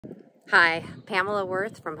Hi, Pamela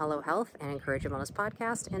Worth from Hello Health and Encourage Your Wellness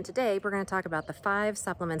podcast, and today we're going to talk about the 5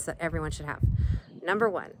 supplements that everyone should have. Number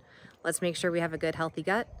 1, let's make sure we have a good healthy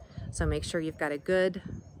gut. So make sure you've got a good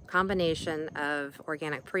combination of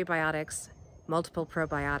organic prebiotics, multiple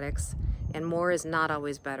probiotics, and more is not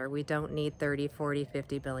always better. We don't need 30, 40,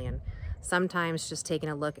 50 billion. Sometimes just taking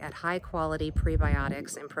a look at high quality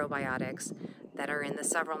prebiotics and probiotics that are in the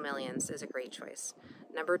several millions is a great choice.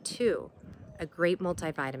 Number 2, a great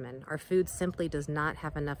multivitamin. Our food simply does not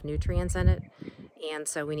have enough nutrients in it, and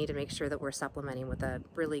so we need to make sure that we're supplementing with a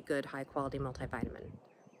really good high quality multivitamin.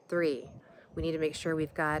 3, we need to make sure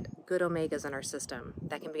we've got good omegas in our system.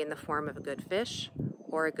 That can be in the form of a good fish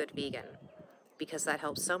or a good vegan, because that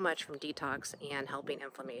helps so much from detox and helping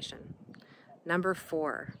inflammation. Number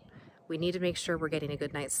 4, we need to make sure we're getting a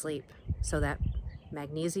good night's sleep, so that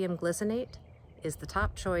magnesium glycinate is the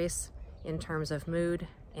top choice in terms of mood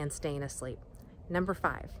and staying asleep. Number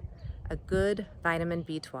 5, a good vitamin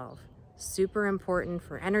B12, super important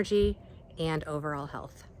for energy and overall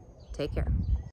health. Take care.